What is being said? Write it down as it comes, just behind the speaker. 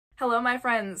Hello, my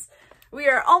friends. We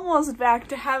are almost back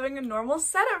to having a normal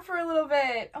setup for a little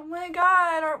bit. Oh my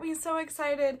god, aren't we so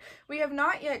excited? We have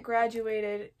not yet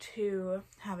graduated to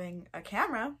having a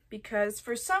camera because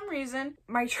for some reason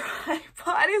my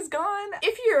tripod is gone.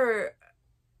 If you're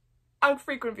a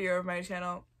frequent viewer of my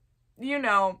channel, you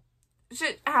know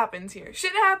shit happens here.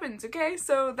 Shit happens, okay?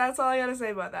 So that's all I gotta say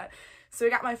about that. So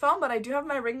we got my phone, but I do have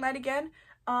my ring light again,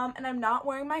 and I'm not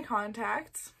wearing my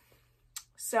contacts,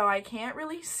 so I can't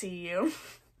really see you.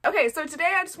 Okay, so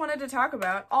today I just wanted to talk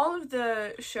about all of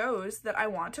the shows that I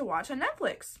want to watch on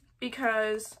Netflix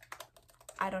because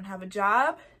I don't have a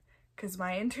job because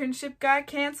my internship got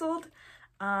canceled,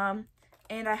 and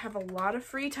I have a lot of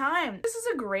free time. This is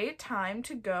a great time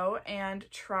to go and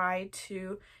try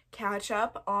to catch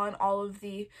up on all of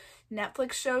the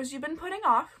Netflix shows you've been putting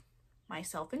off,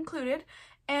 myself included,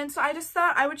 and so I just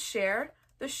thought I would share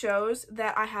the shows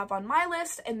that I have on my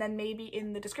list, and then maybe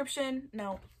in the description,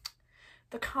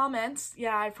 the comments,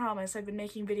 yeah, I promise, I've been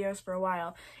making videos for a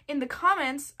while. In the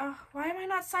comments, why am I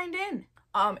not signed in?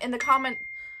 In the comments,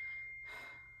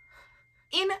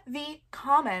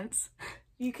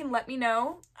 you can let me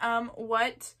know,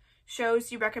 what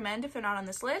shows you recommend if they're not on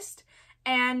this list.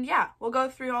 And yeah, we'll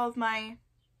go through all of my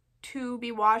to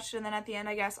be watched, and then at the end,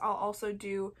 I guess, I'll also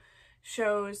do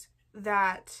shows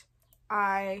that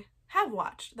I have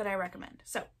watched that I recommend.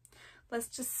 So let's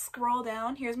just scroll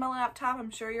down. Here's my laptop.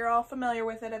 I'm sure you're all familiar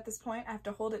with it at this point. I have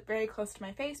to hold it very close to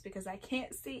my face because I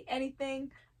can't see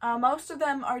anything. Most of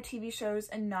them are TV shows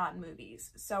and not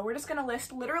movies. So we're just gonna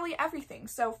list literally everything.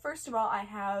 So first of all, I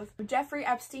have Jeffrey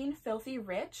Epstein, Filthy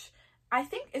Rich. I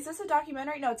think, is this a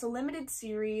documentary? No, it's a limited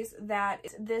series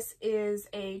this is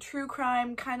a true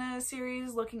crime kind of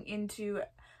series looking into,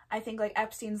 I think, like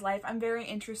Epstein's life. I'm very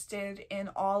interested in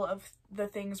all of the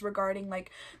things regarding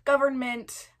like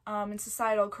government and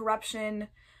societal corruption,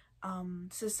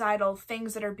 societal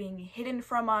things that are being hidden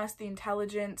from us, the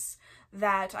intelligence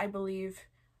that I believe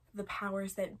the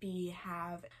powers that be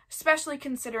have, especially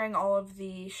considering all of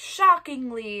the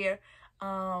shockingly,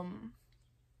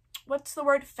 what's the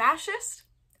word? Fascist?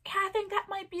 Yeah, I think that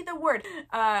might be the word.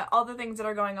 All the things that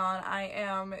are going on. I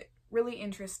am really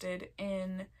interested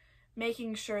in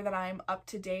making sure that I'm up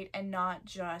to date and not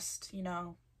just, you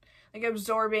know, like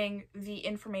absorbing the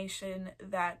information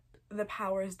that the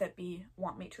powers that be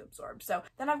want me to absorb. So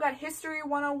then I've got History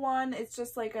 101. It's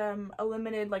just like a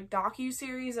limited like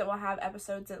docu-series that will have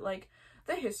episodes that like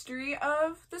the history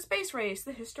of the space race,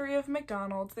 the history of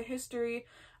McDonald's, the history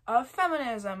of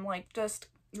feminism, like just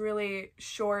really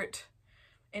short,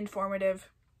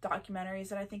 informative documentaries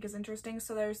that I think is interesting.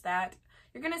 So there's that.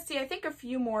 You're gonna see, I think, a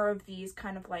few more of these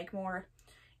kind of like more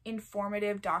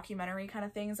informative documentary kind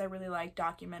of things. I really like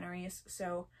documentaries.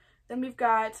 So then we've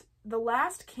got The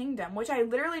Last Kingdom, which I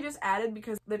literally just added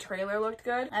because the trailer looked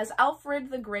good. As Alfred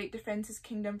the Great defends his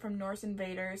kingdom from Norse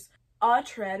invaders,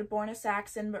 Uhtred, born a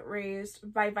Saxon but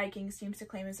raised by Vikings, seems to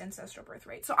claim his ancestral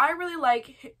birthright. So I really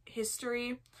like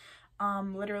history.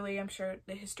 Literally, I'm sure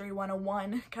the History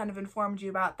 101 kind of informed you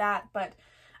about that, but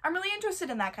I'm really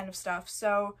interested in that kind of stuff.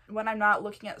 So when I'm not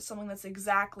looking at something that's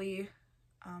exactly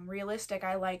realistic,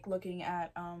 I like looking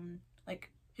at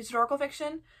like historical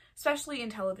fiction, especially in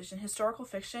television. Historical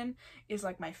fiction is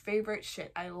like my favorite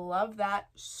shit. I love that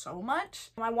so much.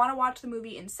 I want to watch the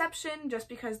movie Inception just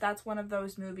because that's one of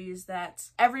those movies that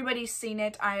everybody's seen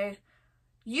it. I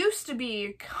used to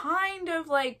be kind of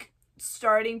like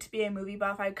starting to be a movie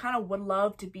buff. I kind of would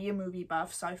love to be a movie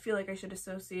buff, so I feel like I should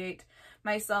associate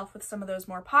myself with some of those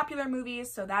more popular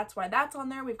movies, so that's why that's on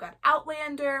there. We've got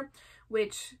Outlander,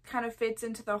 which kind of fits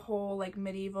into the whole like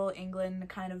medieval England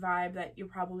kind of vibe that you're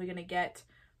probably gonna get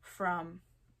from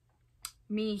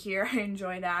me here. I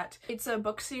enjoy that. It's a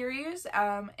book series,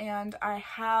 and I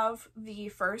have the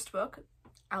first book,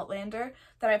 Outlander,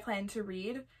 that I plan to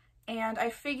read, and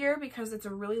I figure because it's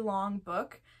a really long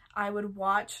book, I would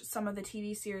watch some of the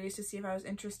TV series to see if I was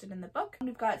interested in the book.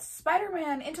 We've got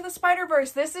Spider-Man Into the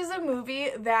Spider-Verse. This is a movie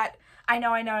that I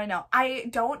know. I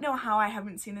don't know how I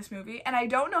haven't seen this movie, and I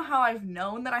don't know how I've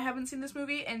known that I haven't seen this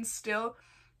movie and still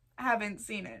haven't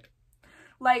seen it.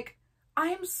 Like,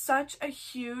 I'm such a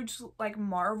huge, like,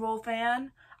 Marvel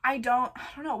fan. I don't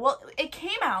know. Well, it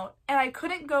came out, and I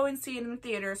couldn't go and see it in the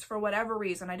theaters for whatever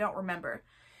reason. I don't remember.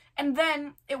 And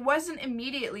then it wasn't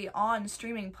immediately on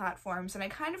streaming platforms, and I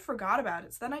kind of forgot about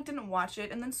it. So then I didn't watch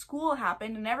it, and then school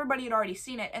happened, and everybody had already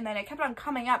seen it, and then it kept on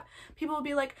coming up. People would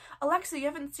be like, Alexa, you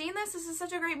haven't seen this? This is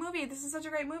such a great movie. This is such a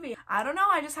great movie. I don't know.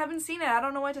 I just haven't seen it. I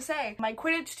don't know what to say. My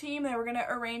Quidditch team, they were going to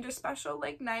arrange a special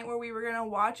like night where we were going to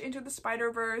watch Into the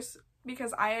Spider-Verse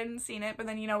because I hadn't seen it, but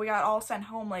then, you know, we got all sent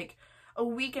home like a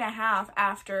week and a half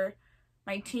after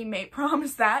my teammate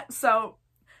promised that, so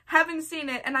haven't seen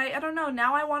it, and I don't know,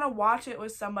 now I want to watch it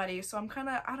with somebody, so I'm kind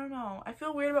of, I don't know, I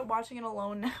feel weird about watching it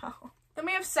alone now. Then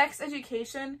we have Sex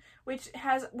Education, which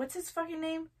has, what's his fucking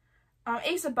name?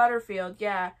 Asa Butterfield,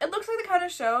 yeah. It looks like the kind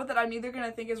of show that I'm either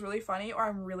gonna think is really funny or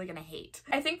I'm really gonna hate.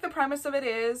 I think the premise of it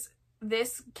is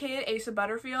this kid, Asa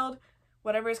Butterfield,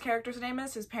 whatever his character's name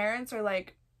is, his parents are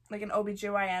like an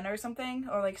OBGYN or something,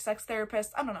 or like sex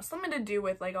therapist, I don't know, something to do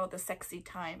with like all the sexy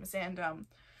times, and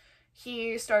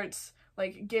he starts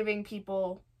like giving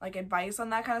people like advice on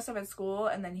that kind of stuff at school,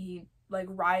 and then he like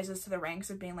rises to the ranks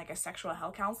of being like a sexual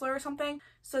health counselor or something.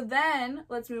 So then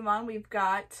let's move on. We've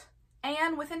got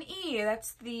Anne with an E.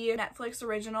 That's the Netflix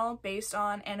original based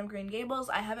on Anne of Green Gables.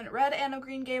 I haven't read Anne of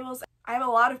Green Gables. I have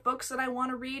a lot of books that I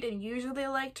want to read, and usually I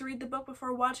like to read the book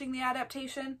before watching the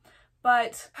adaptation,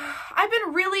 but I've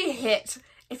been really hit,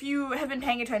 if you have been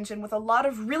paying attention, with a lot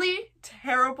of really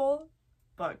terrible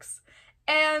books.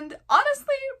 And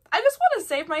honestly, I just want to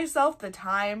save myself the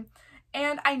time,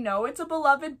 and I know it's a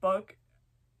beloved book,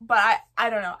 but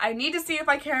I don't know. I need to see if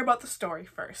I care about the story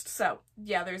first. So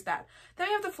yeah, there's that. Then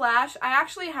we have The Flash. I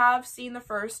actually have seen the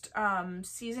first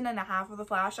season and a half of The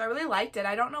Flash. I really liked it.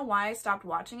 I don't know why I stopped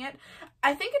watching it.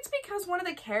 I think it's because one of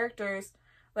the characters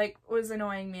like was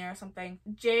annoying me or something.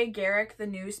 Jay Garrick, the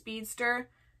new speedster.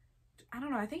 I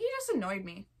don't know. I think he just annoyed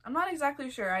me. I'm not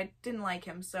exactly sure. I didn't like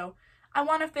him. So I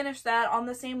want to finish that. On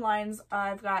the same lines,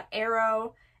 I've got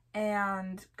Arrow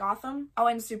and Gotham. Oh,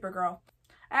 and Supergirl.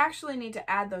 I actually need to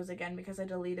add those again because I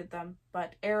deleted them,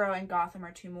 but Arrow and Gotham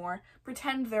are two more.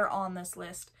 Pretend they're on this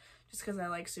list just because I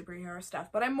like superhero stuff,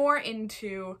 but I'm more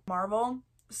into Marvel.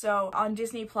 So on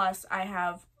Disney Plus, I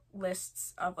have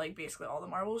lists of like basically all the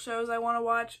Marvel shows I want to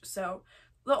watch. So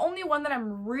the only one that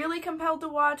I'm really compelled to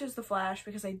watch is The Flash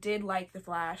because I did like The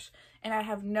Flash, and I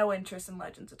have no interest in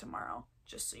Legends of Tomorrow,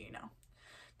 just so you know.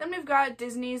 Then we've got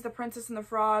Disney's The Princess and the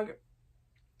Frog,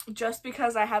 just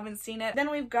because I haven't seen it. Then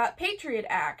we've got Patriot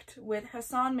Act with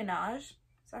Hassan Minhaj. Is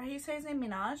that how you say his name,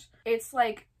 Minhaj? It's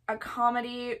like a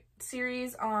comedy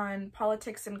series on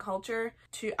politics and culture.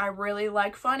 I really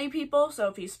like funny people, so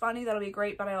if he's funny, that'll be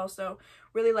great, but I also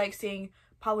really like seeing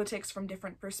politics from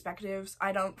different perspectives.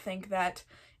 I don't think that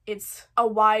it's a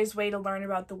wise way to learn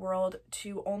about the world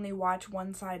to only watch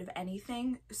one side of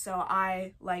anything, so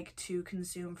I like to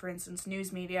consume, for instance,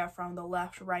 news media from the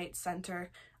left, right,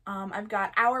 center. I've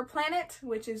got Our Planet,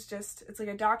 which is just, it's like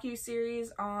a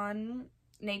docu-series on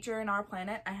nature and our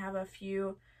planet. I have a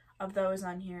few of those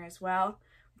on here as well.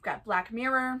 We've got Black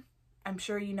Mirror. I'm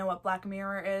sure you know what Black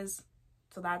Mirror is,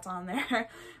 so that's on there.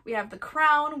 We have The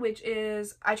Crown, which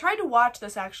is, I tried to watch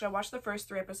this actually. I watched the first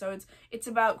 3 episodes. It's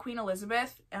about Queen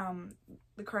Elizabeth,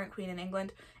 the current queen in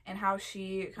England, and how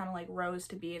she kind of like rose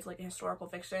to be. It's like a historical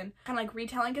fiction, kind of like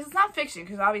retelling, because it's not fiction,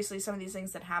 because obviously some of these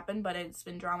things that happen, but it's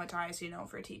been dramatized, you know,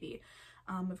 for TV.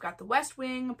 We've got The West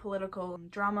Wing, political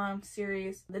drama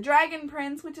series. The Dragon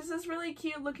Prince, which is this really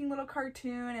cute looking little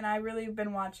cartoon, and I really have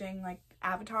been watching like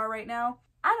Avatar right now.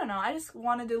 I don't know, I just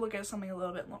wanted to look at something a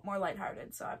little bit more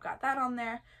lighthearted, so I've got that on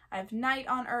there. I have Night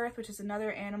on Earth, which is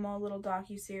another animal little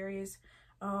docu-series.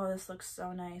 Oh, this looks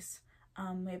so nice.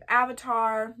 We have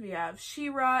Avatar, we have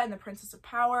She-Ra and the Princess of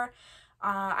Power.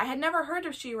 I had never heard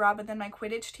of She-Ra, but then my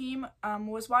Quidditch team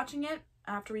was watching it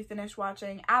after we finished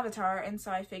watching Avatar, and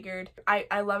so I figured,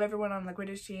 I love everyone on the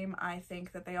Quidditch team. I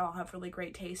think that they all have really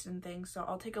great taste in things, so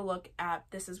I'll take a look at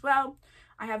this as well.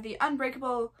 I have the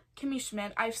Unbreakable Kimmy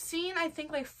Schmidt. I've seen, I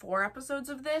think, like 4 episodes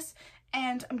of this,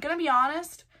 and I'm gonna be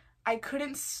honest, I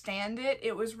couldn't stand it.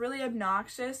 It was really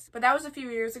obnoxious, but that was a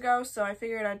few years ago, so I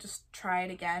figured I'd just try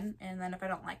it again, and then if I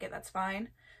don't like it, that's fine.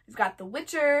 We've got The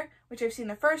Witcher, which I've seen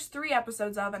the first 3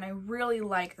 episodes of, and I really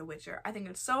like The Witcher. I think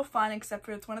it's so fun, except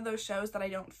for it's one of those shows that I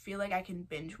don't feel like I can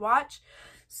binge watch,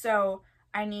 so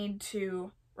I need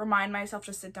to remind myself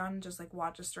to sit down and just like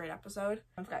watch a straight episode.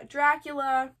 I've got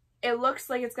Dracula. It looks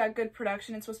like it's got good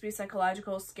production. It's supposed to be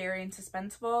psychological, scary, and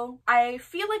suspenseful. I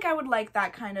feel like I would like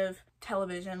that kind of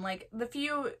television. Like, the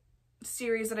few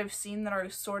series that I've seen that are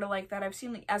sort of like that, I've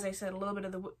seen, like, as I said, a little bit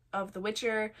of The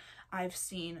Witcher. I've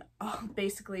seen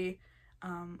basically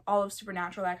all of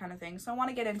Supernatural, that kind of thing. So I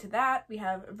want to get into that. We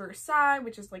have Versailles,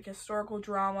 which is like historical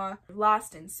drama.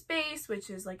 Lost in Space, which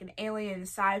is like an alien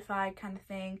sci-fi kind of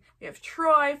thing. We have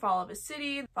Troy, Fall of a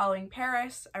City, Following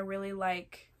Paris. I really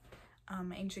like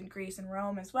ancient Greece and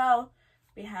Rome as well.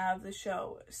 We have the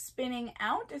show Spinning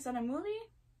Out. Is that a movie?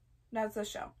 No, it's a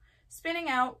show. Spinning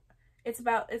Out.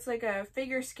 It's like a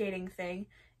figure skating thing.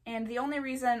 And the only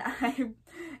reason I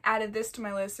added this to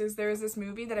my list is there's this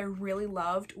movie that I really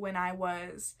loved when I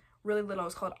was really little.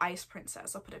 It's called Ice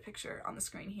Princess. I'll put a picture on the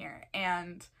screen here.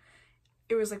 And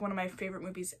it was like one of my favorite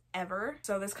movies ever.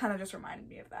 So this kind of just reminded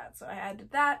me of that. So I added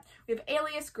that. We have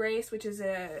Alias Grace, which is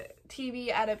a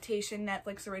TV adaptation,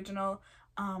 Netflix original,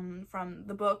 from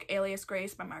the book Alias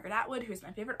Grace by Margaret Atwood, who's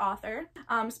my favorite author.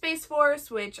 Space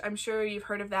Force, which I'm sure you've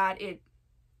heard of that. It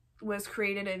was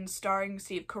created and starring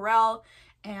Steve Carell,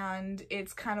 and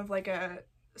it's kind of like a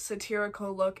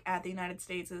satirical look at the United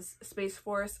States' Space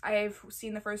Force. I've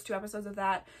seen the first 2 episodes of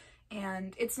that,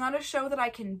 and it's not a show that I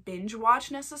can binge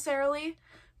watch necessarily,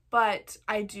 but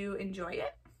I do enjoy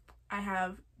it. I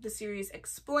have the series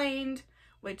Explained,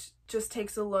 which just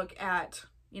takes a look at,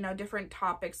 you know, different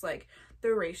topics like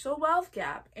the racial wealth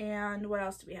gap, and what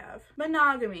else do we have?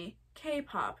 Monogamy,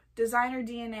 K-pop, designer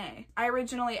DNA. I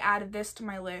originally added this to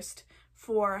my list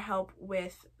for help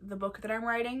with the book that I'm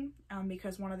writing,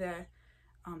 because one of the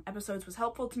episodes was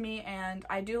helpful to me, and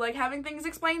I do like having things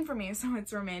explained for me, so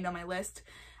it's remained on my list.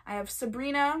 I have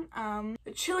Sabrina,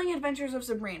 The Chilling Adventures of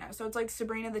Sabrina. So it's like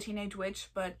Sabrina the Teenage Witch,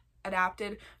 but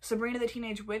adapted. Sabrina the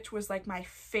Teenage Witch was like my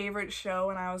favorite show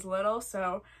when I was little,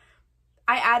 so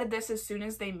I added this as soon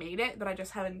as they made it, but I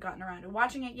just haven't gotten around to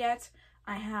watching it yet.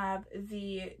 I have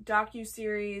the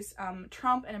docu-series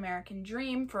Trump, An American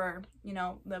Dream, for, you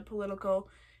know, the political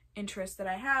interest that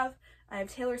I have. I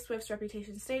have Taylor Swift's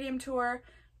Reputation Stadium Tour,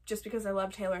 just because I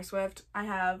love Taylor Swift. I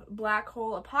have Black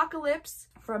Hole Apocalypse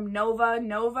from Nova.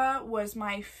 Nova was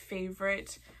my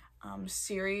favorite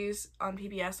series on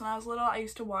PBS when I was little. I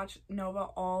used to watch Nova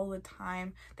all the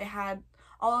time. They had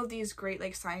all of these great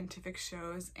like scientific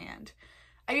shows, and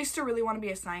I used to really want to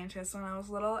be a scientist when I was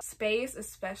little. Space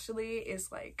especially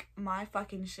is like my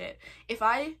fucking shit. If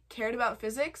I cared about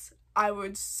physics, I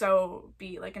would so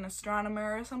be like an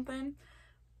astronomer or something.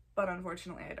 But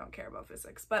unfortunately, I don't care about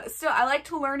physics. But still, I like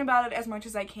to learn about it as much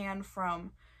as I can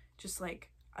from just like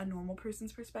a normal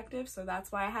person's perspective. So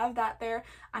that's why I have that there.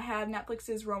 I have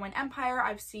Netflix's Roman Empire.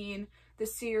 I've seen the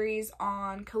series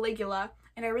on Caligula,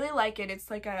 and I really like it. It's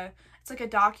like a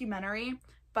documentary,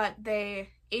 but they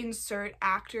insert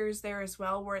actors there as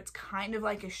well, where it's kind of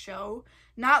like a show.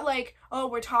 Not like, oh,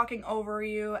 we're talking over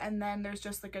you and then there's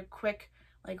just like a quick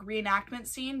like reenactment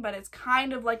scene, but it's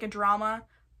kind of like a drama,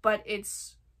 but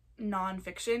it's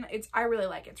non-fiction. I really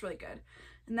like it. It's really good.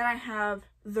 And then I have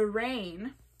The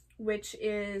Rain, which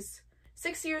is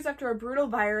 6 years after a brutal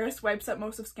virus wipes out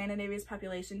most of Scandinavia's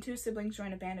population, 2 siblings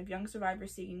join a band of young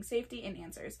survivors seeking safety and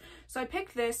answers. So I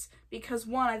picked this because,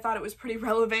 one, I thought it was pretty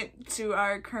relevant to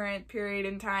our current period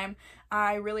in time.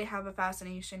 I really have a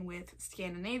fascination with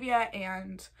Scandinavia,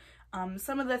 and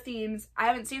some of the themes, I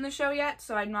haven't seen the show yet,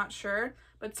 so I'm not sure,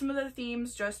 but some of the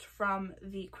themes, just from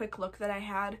the quick look that I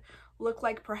had, look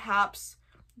like perhaps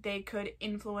they could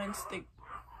influence the...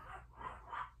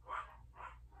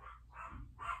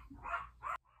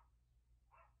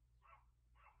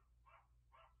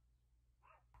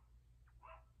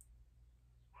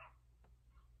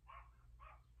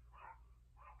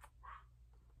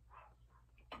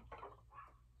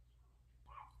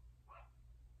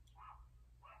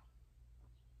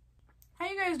 How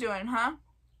you guys doing, huh?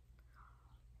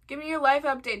 Give me your life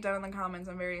update down in the comments.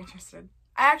 I'm very interested.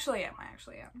 I actually am.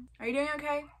 Are you doing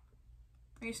okay?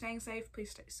 Are you staying safe?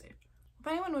 Please stay safe. If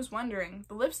anyone was wondering,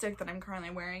 the lipstick that I'm currently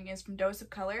wearing is from Dose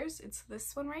of Colors. It's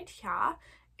this one right here.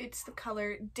 It's the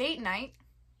color Date Night.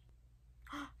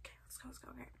 Okay, let's go.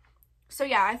 Okay. So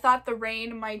yeah, I thought The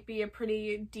Rain might be a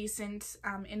pretty decent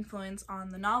influence on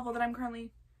the novel that I'm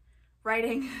currently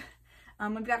writing.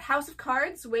 We've got House of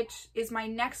Cards, which is my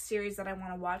next series that I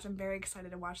want to watch. I'm very excited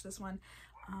to watch this one.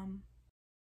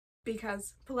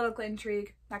 Because political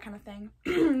intrigue, that kind of thing.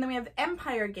 Then we have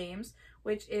Empire Games,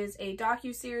 which is a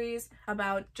docu-series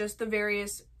about just the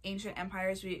various ancient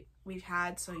empires we've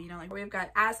had. So, you know, like we've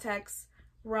got Aztecs,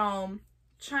 Rome,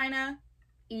 China,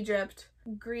 Egypt,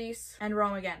 Greece, and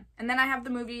Rome again. And then I have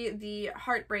the movie The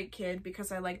Heartbreak Kid,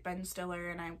 because I like Ben Stiller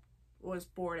and I was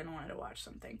bored and wanted to watch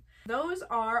something. Those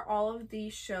are all of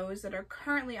the shows that are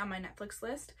currently on my Netflix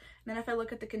list. And then if I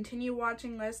look at the continue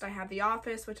watching list, I have The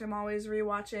Office, which I'm always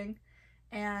rewatching,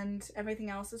 and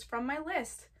everything else is from my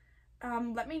list.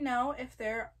 Let me know if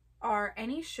there are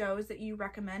any shows that you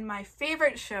recommend. My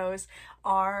favorite shows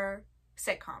are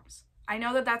sitcoms. I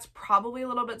know that that's probably a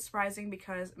little bit surprising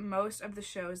because most of the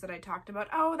shows that I talked about,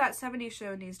 oh, that 70s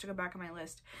show needs to go back on my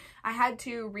list. I had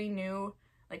to renew,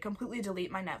 like completely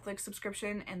delete my Netflix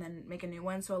subscription and then make a new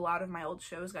one, so a lot of my old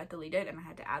shows got deleted and I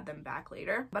had to add them back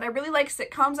later. But I really like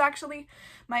sitcoms, actually.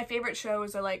 My favorite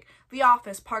shows are like The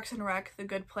Office, Parks and Rec, The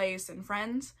Good Place, and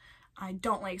Friends. I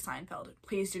don't like Seinfeld.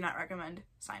 Please do not recommend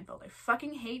Seinfeld. I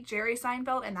fucking hate Jerry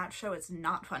Seinfeld, and that show is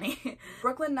not funny.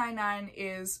 Brooklyn Nine-Nine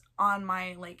is on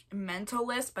my like mental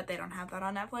list, but they don't have that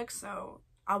on Netflix, so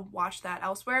I'll watch that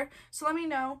elsewhere. So let me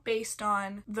know, based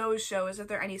on those shows, if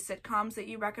there are any sitcoms that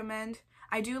you recommend.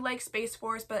 I do like Space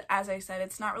Force, but as I said,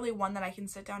 it's not really one that I can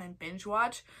sit down and binge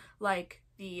watch like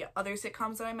the other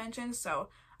sitcoms that I mentioned, so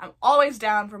I'm always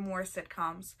down for more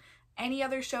sitcoms. Any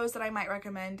other shows that I might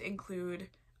recommend include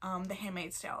The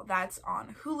Handmaid's Tale. That's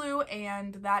on Hulu,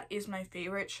 and that is my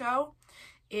favorite show.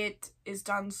 It is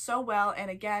done so well, and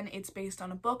again, it's based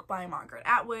on a book by Margaret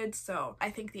Atwood, so I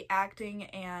think the acting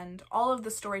and all of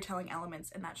the storytelling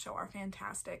elements in that show are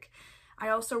fantastic. I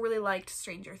also really liked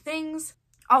Stranger Things.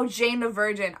 Oh, Jane the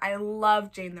Virgin. I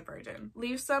love Jane the Virgin.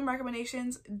 Leave some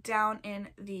recommendations down in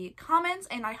the comments,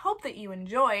 and I hope that you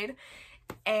enjoyed.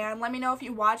 And let me know if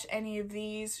you watch any of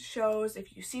these shows,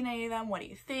 if you've seen any of them, what do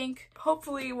you think?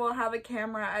 Hopefully we'll have a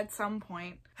camera at some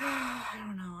point. I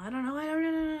don't know.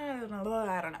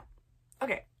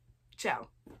 Okay, ciao.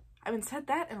 I haven't said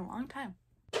that in a long time.